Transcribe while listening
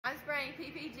spraying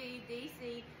PPG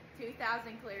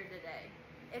DC2000 clear today.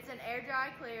 It's an air dry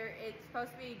clear. It's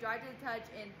supposed to be dry to the touch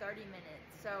in 30 minutes.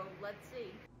 So let's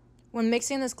see. When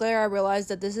mixing this clear, I realized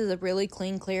that this is a really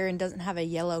clean clear and doesn't have a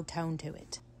yellow tone to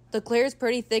it. The clear is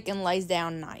pretty thick and lays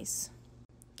down nice.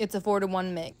 It's a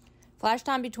 4-to-1 mix. Flash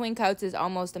time between coats is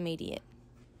almost immediate.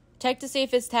 Check to see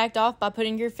if it's tacked off by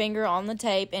putting your finger on the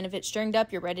tape, and if it's stringed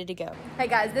up, you're ready to go. Hey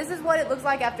guys, this is what it looks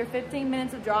like after 15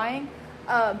 minutes of drying.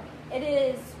 It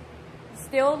is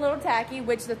still a little tacky,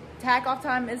 which the tack off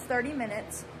time is 30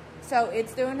 minutes. So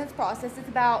it's doing its process. It's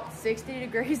about 60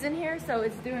 degrees in here, so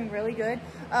it's doing really good.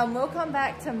 We'll come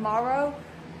back tomorrow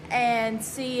and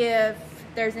see if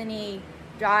there's any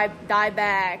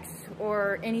diebacks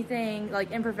or anything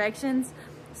like imperfections.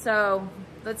 So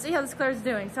let's see how this clear is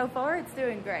doing. So far, it's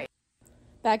doing great.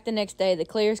 Back the next day, the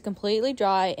clear is completely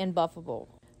dry and buffable.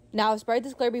 Now, I've sprayed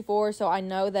this clear before, so I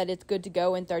know that it's good to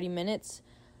go in 30 minutes.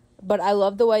 But I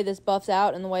love the way this buffs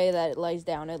out and the way that it lays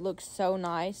down. It looks so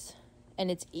nice,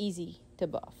 and it's easy to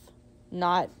buff.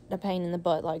 Not a pain in the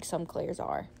butt like some clears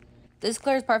are. This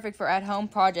clear is perfect for at-home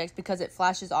projects because it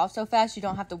flashes off so fast you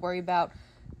don't have to worry about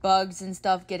bugs and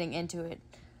stuff getting into it.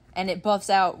 And it buffs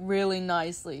out really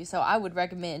nicely. So I would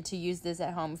recommend to use this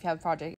at home if you have a project.